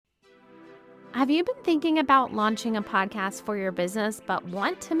Have you been thinking about launching a podcast for your business, but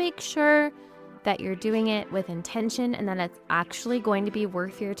want to make sure that you're doing it with intention and that it's actually going to be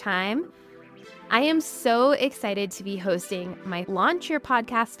worth your time? I am so excited to be hosting my Launch Your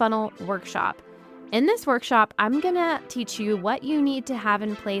Podcast Funnel workshop. In this workshop, I'm going to teach you what you need to have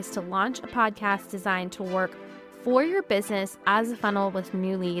in place to launch a podcast designed to work for your business as a funnel with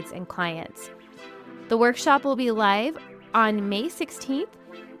new leads and clients. The workshop will be live on May 16th.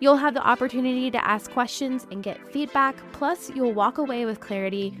 You'll have the opportunity to ask questions and get feedback, plus you'll walk away with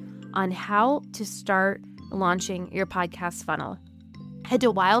clarity on how to start launching your podcast funnel. Head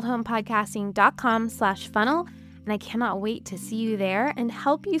to wildhomepodcasting.com/funnel, and I cannot wait to see you there and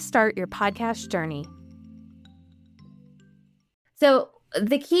help you start your podcast journey. So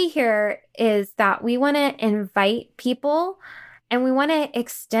the key here is that we want to invite people and we want to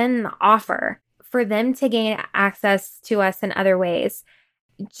extend the offer for them to gain access to us in other ways.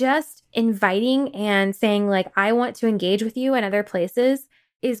 Just inviting and saying I want to engage with you in other places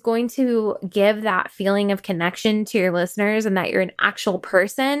is going to give that feeling of connection to your listeners and that you're an actual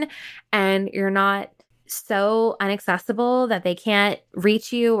person and you're not so inaccessible that they can't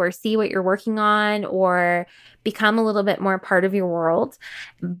reach you or see what you're working on or become a little bit more part of your world.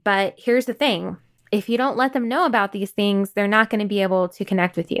 But here's the thing. If you don't let them know about these things, they're not going to be able to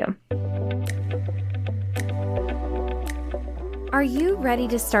connect with you. Are you ready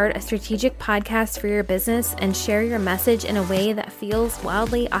to start a strategic podcast for your business and share your message in a way that feels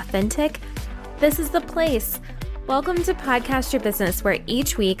wildly authentic? This is the place. Welcome to Podcast Your Business, where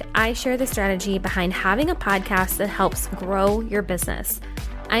each week I share the strategy behind having a podcast that helps grow your business.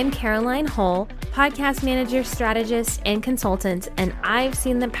 I'm Caroline Hull, podcast manager, strategist, and consultant, and I've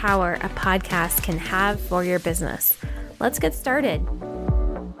seen the power a podcast can have for your business. Let's get started.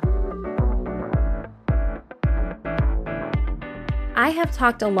 I have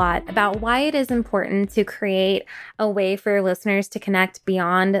talked a lot about why it is important to create a way for your listeners to connect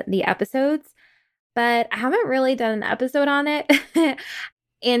beyond the episodes, but I haven't really done an episode on it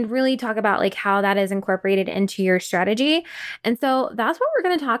and really talk about how that is incorporated into your strategy. And so that's what we're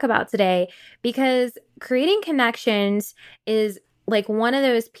going to talk about today, because creating connections is one of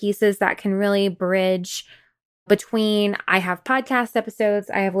those pieces that can really bridge between I have podcast episodes,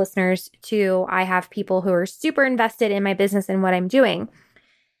 I have listeners, to I have people who are super invested in my business and what I'm doing.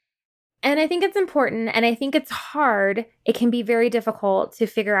 And I think it's important, and I think it's hard. It can be very difficult to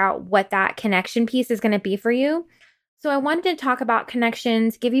figure out what that connection piece is going to be for you. So I wanted to talk about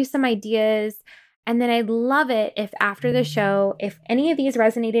connections, give you some ideas, and then I'd love it if after the show, if any of these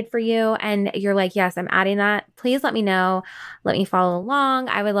resonated for you and you're like, yes, I'm adding that, please let me know. Let me follow along.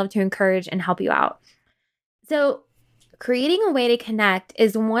 I would love to encourage and help you out. So creating a way to connect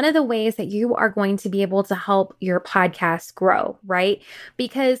is one of the ways that you are going to be able to help your podcast grow, right?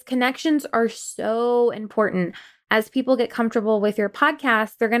 Because connections are so important. As people get comfortable with your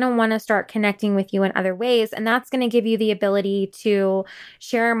podcast, they're going to want to start connecting with you in other ways. And that's going to give you the ability to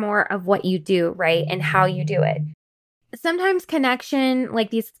share more of what you do, right? And how you do it. Sometimes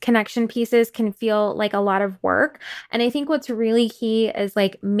these connection pieces can feel like a lot of work. And I think what's really key is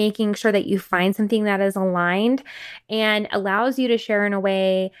making sure that you find something that is aligned and allows you to share in a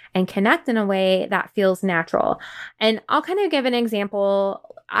way and connect in a way that feels natural. And I'll kind of give an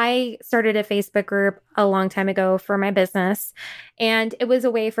example. I started a Facebook group a long time ago for my business, and it was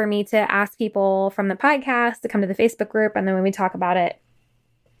a way for me to ask people from the podcast to come to the Facebook group. And then when we talk about it,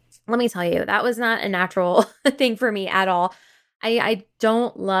 let me tell you, that was not a natural thing for me at all. I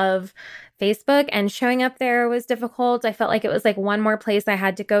don't love Facebook, and showing up there was difficult. I felt like it was one more place I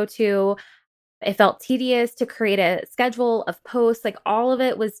had to go to. It felt tedious to create a schedule of posts. All of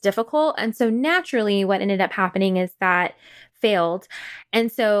it was difficult. And so naturally what ended up happening is that failed.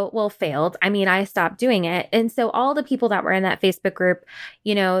 And so, I stopped doing it. And so all the people that were in that Facebook group,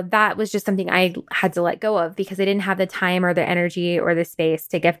 that was just something I had to let go of because I didn't have the time or the energy or the space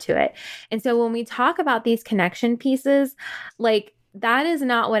to give to it. And so when we talk about these connection pieces, that is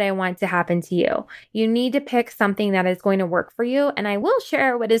not what I want to happen to you. You need to pick something that is going to work for you. And I will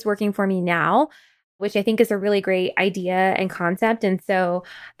share what is working for me now, which I think is a really great idea and concept. And so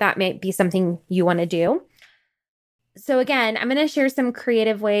that may be something you want to do. So again, I'm going to share some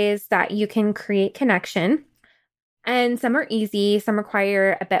creative ways that you can create connection. And some are easy, some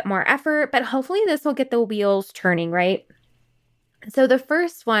require a bit more effort, but hopefully this will get the wheels turning, right? So the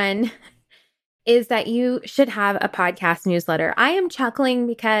first one is that you should have a podcast newsletter. I am chuckling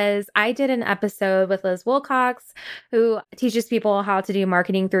because I did an episode with Liz Wilcox, who teaches people how to do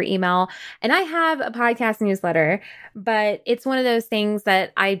marketing through email. And I have a podcast newsletter, but it's one of those things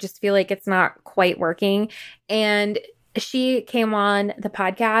that I just feel like it's not quite working. And She came on the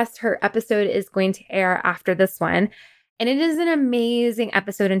podcast. Her episode is going to air after this one. And it is an amazing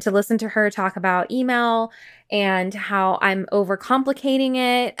episode. And to listen to her talk about email and how I'm overcomplicating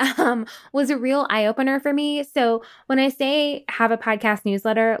it was a real eye opener for me. So when I say have a podcast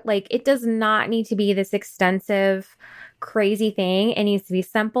newsletter, like it does not need to be this extensive, crazy thing. It needs to be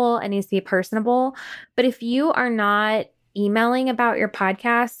simple. It needs to be personable. But if you are not emailing about your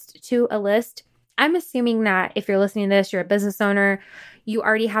podcast to a list, I'm assuming that if you're listening to this, you're a business owner, you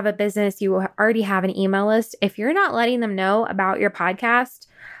already have a business, you already have an email list. If you're not letting them know about your podcast,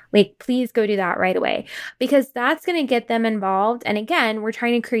 like please go do that right away, because that's going to get them involved. And again, we're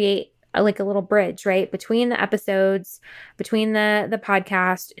trying to create a little bridge, right? Between the episodes, between the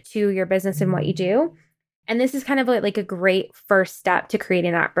podcast to your business and what you do. And this is kind of like a great first step to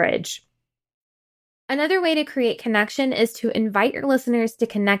creating that bridge. Another way to create connection is to invite your listeners to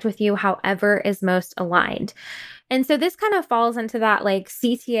connect with you however is most aligned. And so this kind of falls into that like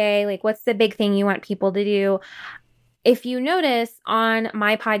CTA, like what's the big thing you want people to do? If you notice on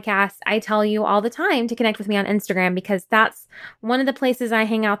my podcast, I tell you all the time to connect with me on Instagram because that's one of the places I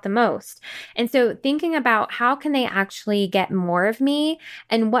hang out the most. And so thinking about how can they actually get more of me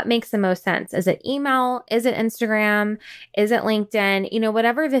and what makes the most sense? Is it email? Is it Instagram? Is it LinkedIn?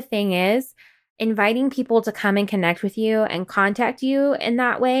 Whatever the thing is, inviting people to come and connect with you and contact you in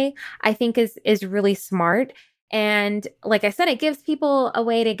that way, I think is really smart. And like I said, it gives people a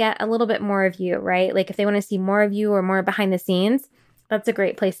way to get a little bit more of you, right? Like if they want to see more of you or more behind the scenes, that's a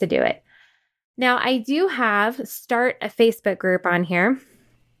great place to do it. Now, I do have start a Facebook group on here.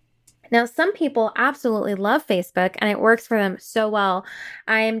 Now, some people absolutely love Facebook and it works for them so well.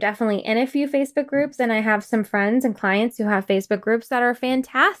 I am definitely in a few Facebook groups and I have some friends and clients who have Facebook groups that are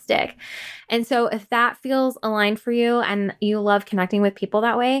fantastic. And so if that feels aligned for you and you love connecting with people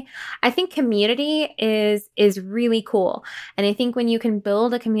that way, I think community is really cool. And I think when you can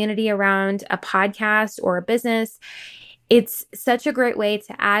build a community around a podcast or a business, it's such a great way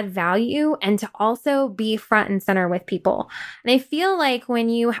to add value and to also be front and center with people. And I feel like when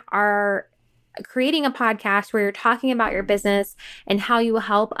you are creating a podcast where you're talking about your business and how you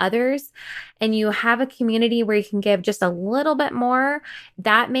help others, and you have a community where you can give just a little bit more,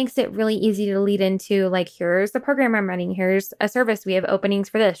 that makes it really easy to lead into like, here's the program I'm running, here's a service, we have openings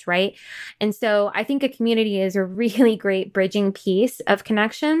for this, right? And so I think a community is a really great bridging piece of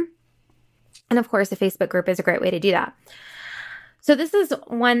connection. And of course, a Facebook group is a great way to do that. So this is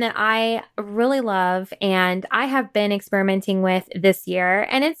one that I really love and I have been experimenting with this year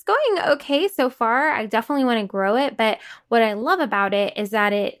and it's going okay so far. I definitely want to grow it. But what I love about it is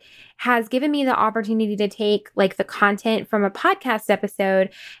that it has given me the opportunity to take like the content from a podcast episode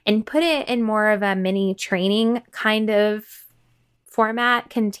and put it in more of a mini training kind of format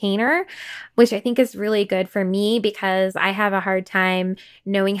container, which I think is really good for me because I have a hard time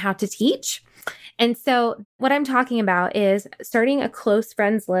knowing how to teach. And so what I'm talking about is starting a close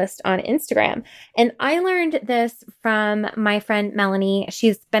friends list on Instagram. And I learned this from my friend Melanie.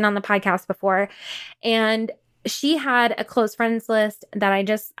 She's been on the podcast before. And she had a close friends list that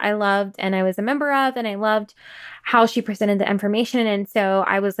I loved and I was a member of, and I loved how she presented the information. And so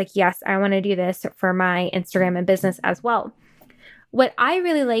I was like, yes, I want to do this for my Instagram and business as well. What I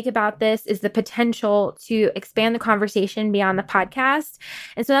really like about this is the potential to expand the conversation beyond the podcast.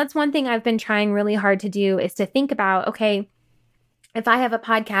 And so that's one thing I've been trying really hard to do is to think about, okay, if I have a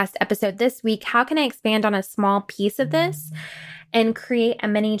podcast episode this week, how can I expand on a small piece of this and create a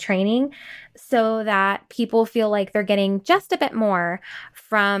mini training so that people feel like they're getting just a bit more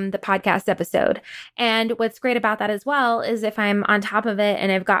from the podcast episode. And what's great about that as well is if I'm on top of it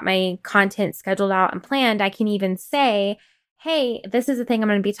and I've got my content scheduled out and planned, I can even say, hey, this is the thing I'm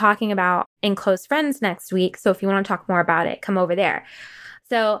going to be talking about in Close Friends next week. So if you want to talk more about it, come over there.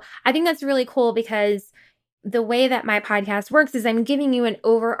 So I think that's really cool because the way that my podcast works is I'm giving you an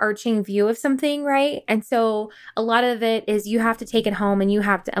overarching view of something, right? And so a lot of it is you have to take it home and you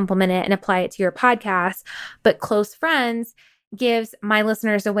have to implement it and apply it to your podcast. But Close Friends gives my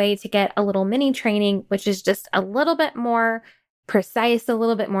listeners a way to get a little mini training, which is just a little bit more precise, a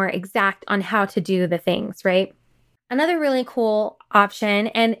little bit more exact on how to do the things, right? Another really cool option,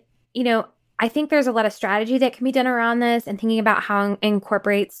 and I think there's a lot of strategy that can be done around this and thinking about how it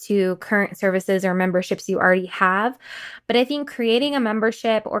incorporates to current services or memberships you already have. But I think creating a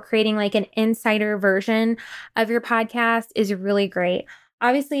membership or creating like an insider version of your podcast is really great.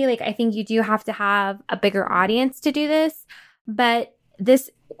 Obviously, I think you do have to have a bigger audience to do this, but this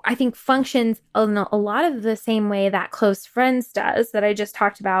I think functions in a lot of the same way that Close Friends does that I just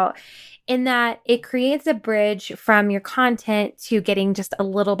talked about, in that it creates a bridge from your content to getting just a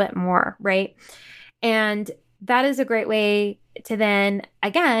little bit more, right? And that is a great way to then,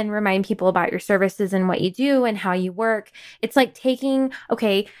 again, remind people about your services and what you do and how you work. It's like taking,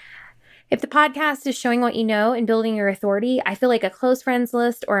 okay, if the podcast is showing what you know and building your authority, I feel like a close friends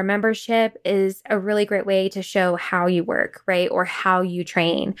list or a membership is a really great way to show how you work, right? Or how you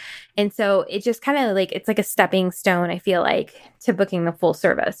train. And so it just kind of like, it's like a stepping stone, I feel like, to booking the full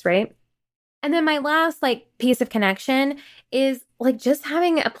service, right? And then my last like piece of connection is like just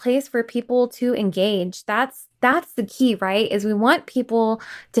having a place for people to engage. That's the key, right? Is we want people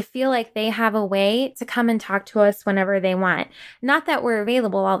to feel like they have a way to come and talk to us whenever they want. Not that we're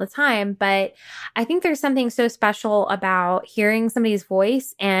available all the time, but I think there's something so special about hearing somebody's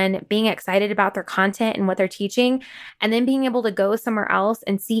voice and being excited about their content and what they're teaching, and then being able to go somewhere else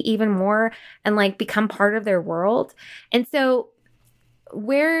and see even more and like become part of their world. And so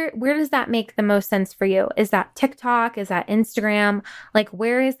where does that make the most sense for you? Is that TikTok? Is that Instagram? Like,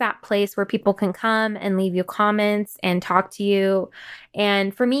 where is that place where people can come and leave you comments and talk to you?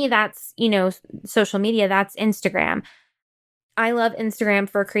 And for me, that's, social media, that's Instagram. I love Instagram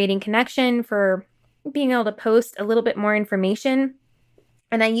for creating connection, for being able to post a little bit more information.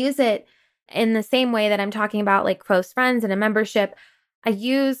 And I use it in the same way that I'm talking about like close friends and a membership. I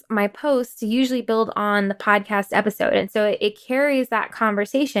use my posts to usually build on the podcast episode. And so it carries that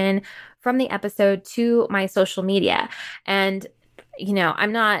conversation from the episode to my social media. And,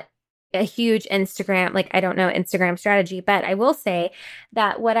 I'm not a huge Instagram, like I don't know Instagram strategy, but I will say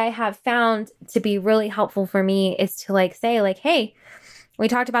that what I have found to be really helpful for me is to like say like, hey, we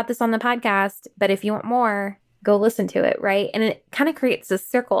talked about this on the podcast, but if you want more, go listen to it, right? And it kind of creates this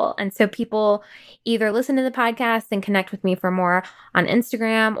circle. And so people either listen to the podcast and connect with me for more on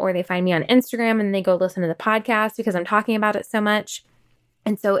Instagram, or they find me on Instagram and they go listen to the podcast because I'm talking about it so much.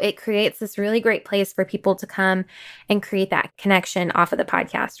 And so it creates this really great place for people to come and create that connection off of the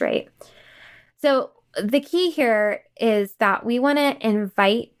podcast, right? So the key here is that we want to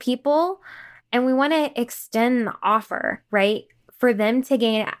invite people and we want to extend the offer, right? For them to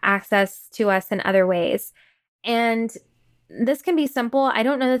gain access to us in other ways. And this can be simple. I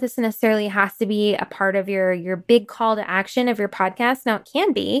don't know that this necessarily has to be a part of your big call to action of your podcast. Now, it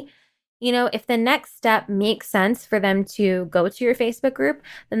can be, if the next step makes sense for them to go to your Facebook group,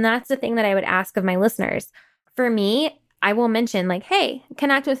 then that's the thing that I would ask of my listeners. For me, I will mention like, hey,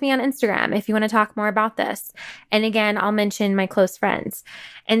 connect with me on Instagram if you want to talk more about this. And again, I'll mention my close friends.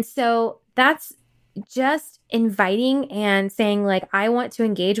 And so that's just inviting and saying like, I want to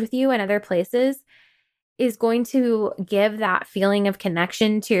engage with you in other places is going to give that feeling of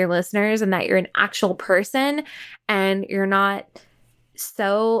connection to your listeners and that you're an actual person and you're not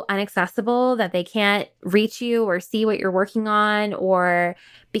so inaccessible that they can't reach you or see what you're working on or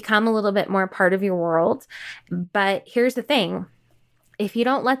become a little bit more part of your world. But here's the thing. If you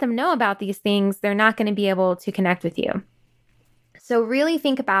don't let them know about these things, they're not going to be able to connect with you. So really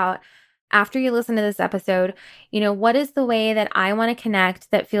think about, after you listen to this episode, what is the way that I want to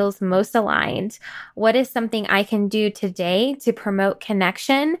connect that feels most aligned? What is something I can do today to promote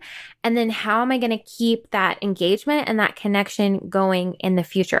connection? And then how am I going to keep that engagement and that connection going in the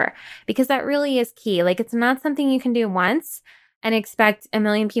future? Because that really is key. Like, it's not something you can do once and expect a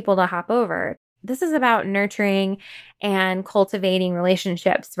million people to hop over. This is about nurturing and cultivating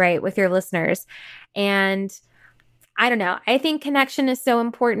relationships, right, with your listeners. And I don't know. I think connection is so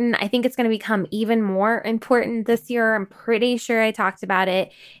important. I think it's going to become even more important this year. I'm pretty sure I talked about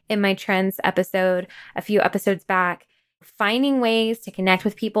it in my trends episode a few episodes back. Finding ways to connect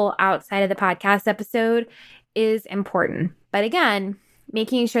with people outside of the podcast episode is important. But again,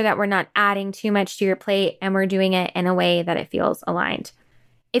 making sure that we're not adding too much to your plate and we're doing it in a way that it feels aligned.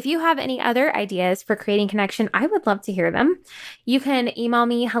 If you have any other ideas for creating connection, I would love to hear them. You can email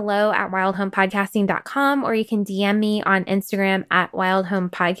me hello@wildhomepodcasting.com, or you can DM me on Instagram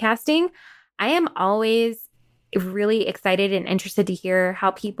 @wildhomepodcasting. I am always really excited and interested to hear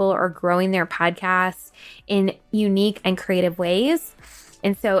how people are growing their podcasts in unique and creative ways.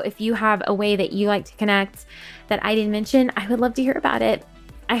 And so if you have a way that you like to connect that I didn't mention, I would love to hear about it.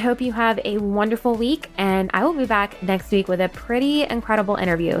 I hope you have a wonderful week, and I will be back next week with a pretty incredible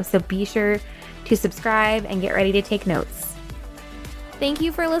interview. So be sure to subscribe and get ready to take notes. Thank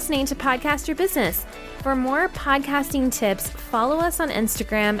you for listening to Podcast Your Business. For more podcasting tips, follow us on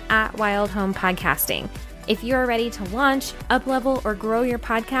Instagram @WildHomePodcasting. If you are ready to launch, uplevel, or grow your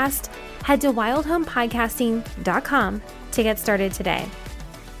podcast, head to wildhomepodcasting.com to get started today.